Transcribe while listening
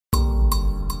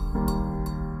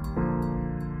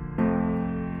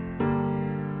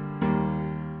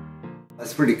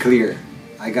That's pretty clear.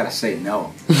 I gotta say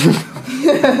no.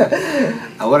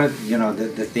 I wanted, you know,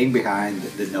 the thing behind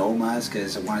the no mask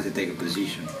is I wanted to take a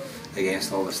position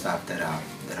against all the stuff that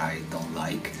I don't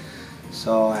like.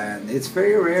 So, and it's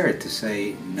very rare to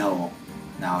say no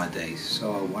nowadays.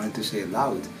 So I wanted to say it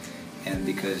loud, and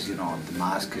because, you know, the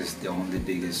mask is the only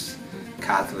biggest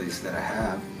catalyst that I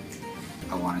have,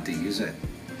 I wanted to use it.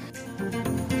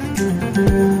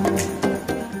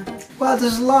 Well,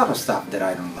 there's a lot of stuff that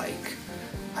I don't like.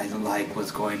 I don't like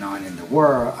what's going on in the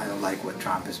world. I don't like what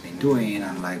Trump has been doing. I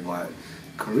don't like what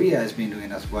Korea has been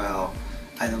doing as well.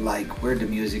 I don't like where the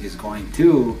music is going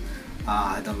to.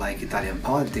 I don't like Italian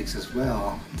politics as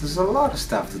well. There's a lot of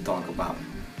stuff to talk about.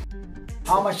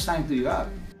 How much time do you have?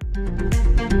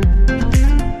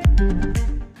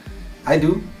 I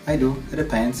do. It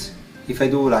depends. If I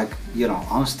do, like, you know,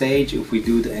 on stage, if we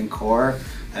do the encore,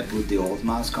 I put the old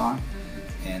mask on,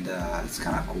 and it's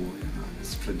kind of cool, you know,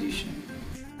 it's tradition.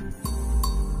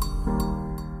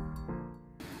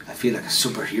 I feel like a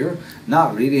superhero?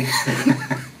 Not really.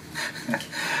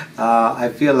 I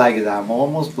feel like I'm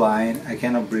almost blind, I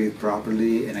cannot breathe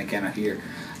properly, and I cannot hear.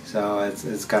 So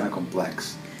it's kind of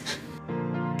complex.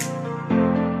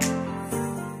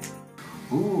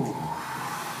 Ooh,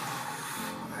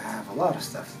 I have a lot of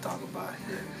stuff to talk about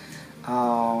here.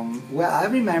 Well, I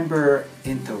remember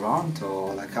in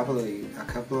Toronto, like a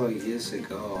couple of years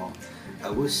ago,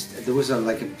 there was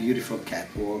like a beautiful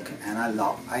catwalk, and I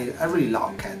really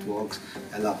love catwalks.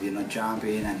 I love, you know,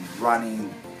 jumping and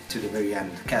running to the very end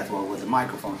of the catwalk with the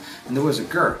microphone. And there was a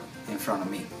girl in front of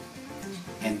me,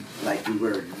 and like we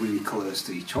were really close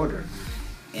to each other.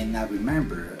 And I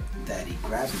remember that he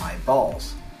grabbed my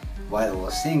balls while I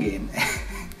was singing,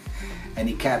 and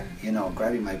he kept, you know,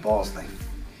 grabbing my balls like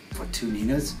for 2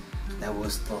 minutes. That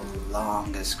was the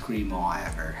longest screamo I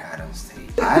ever had on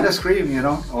stage. I had a scream, you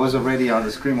know. I was already on the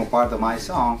screamo part of my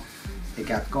song. It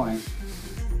kept going.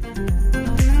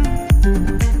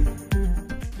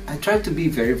 I tried to be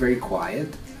very, very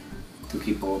quiet to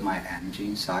keep all my energy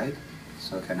inside,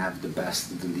 so I can have the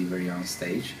best delivery on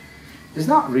stage. It's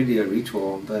not really a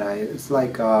ritual, but it's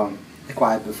like a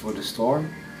quiet before the storm.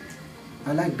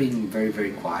 I like being very,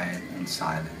 very quiet and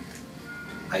silent.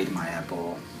 I eat my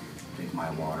apple, drink my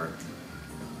water,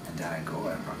 and then I go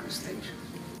and rock the stage.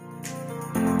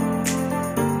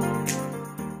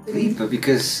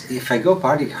 Because if I go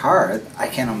party hard, I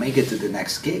cannot make it to the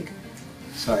next gig.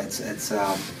 So it's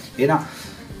you know,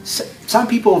 some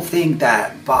people think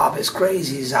that Bob is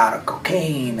crazy, he's out of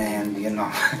cocaine, and, you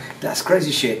know, that's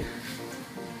crazy shit.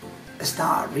 It's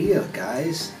not real,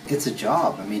 guys. It's a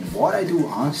job. I mean, what I do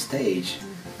on stage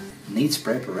needs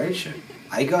preparation.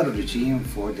 I go to the gym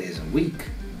 4 days a week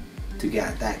to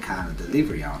get that kind of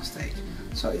delivery on stage.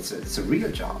 So it's a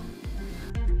real job.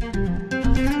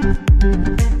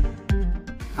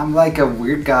 I'm like a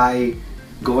weird guy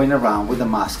going around with a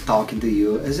mask talking to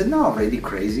you. Is it not already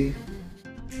crazy?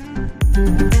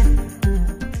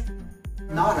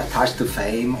 Not attached to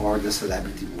fame or the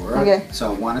celebrity world. Okay.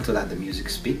 So I wanted to let the music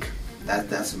speak.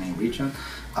 That's the main reason.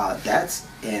 That's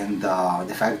and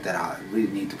the fact that I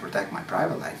really need to protect my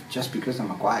private life, just because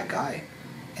I'm a quiet guy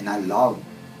and I love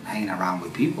hanging around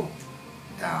with people.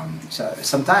 So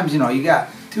sometimes, you know, you got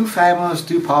too famous,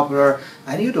 too popular,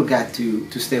 and you don't get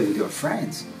to stay with your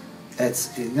friends.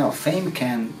 It's, you know, fame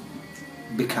can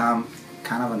become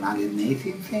kind of an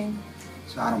alienating thing,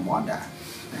 so I don't want that.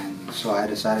 And so I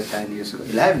decided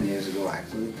 11 years ago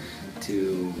actually,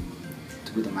 to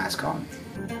put the mask on.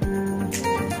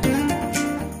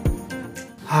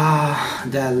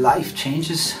 The life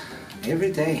changes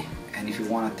every day, and if you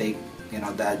want to take, you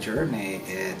know, that journey,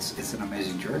 it's an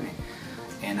amazing journey.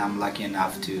 And I'm lucky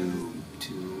enough to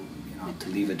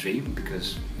live a dream,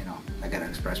 because, you know, I gotta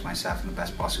express myself in the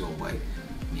best possible way,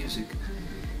 music,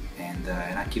 and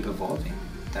I keep evolving.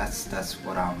 That's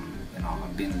what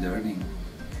I've been learning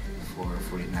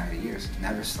for 9 years.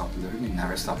 Never stop learning,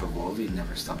 never stop evolving,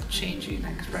 never stop changing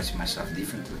and expressing myself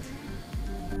differently.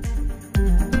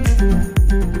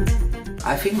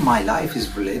 I think my life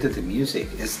is related to music.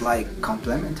 It's like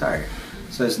complementary,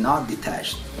 so it's not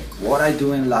detached. What I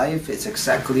do in life, it's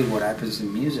exactly what happens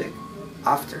in music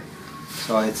after.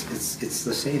 So it's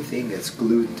the same thing. It's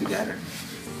glued together.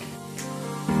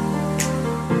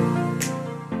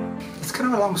 It's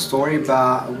kind of a long story,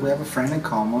 but we have a friend in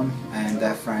common, and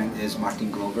that friend is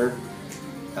Martin Glover,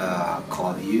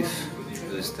 called Youth,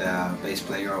 who's the bass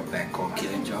player of a band called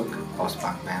Killing Joke,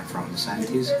 post-punk band from the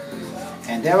 70s.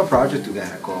 And they have a project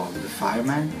together called The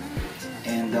Fireman.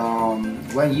 And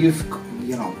when Youth,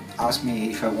 you know, asked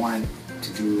me if I wanted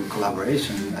to do a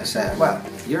collaboration, I said, well,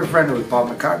 you're a friend with Paul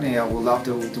McCartney, I would love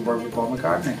to work with Paul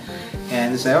McCartney.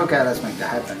 And they say, okay, let's make that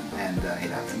happen. And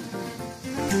it happened.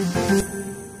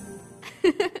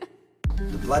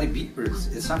 The Bloody Beetroots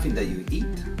is something that you eat.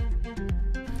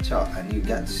 So, and you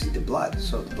get to see the blood.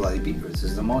 So the Bloody Beetroots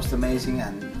is the most amazing,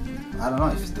 and I don't know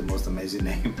if it's the most amazing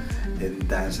name in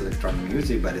dance electronic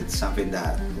music, but it's something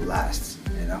that lasts,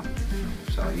 you know?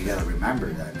 So you gotta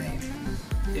remember that name.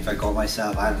 If I call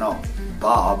myself, I don't know,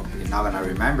 Bob, you're not gonna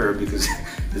remember because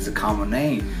it's a common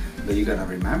name, but you're gonna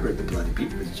remember the Bloody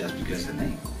Beetroots just because of the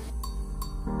name.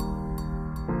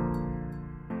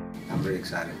 I'm very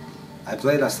excited. I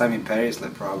played last time in Paris,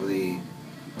 like probably,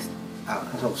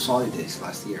 solid days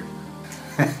last year.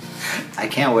 I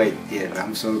can't wait. Yeah,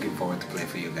 I'm so looking forward to play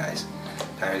for you guys.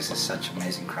 Paris is such an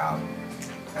amazing crowd.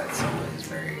 That's always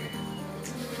very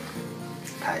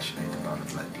passionate about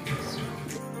the Bloody Beetroots.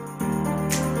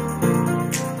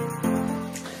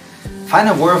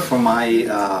 Final word for my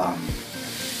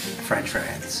French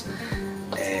friends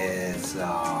is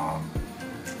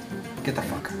get the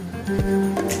fuck.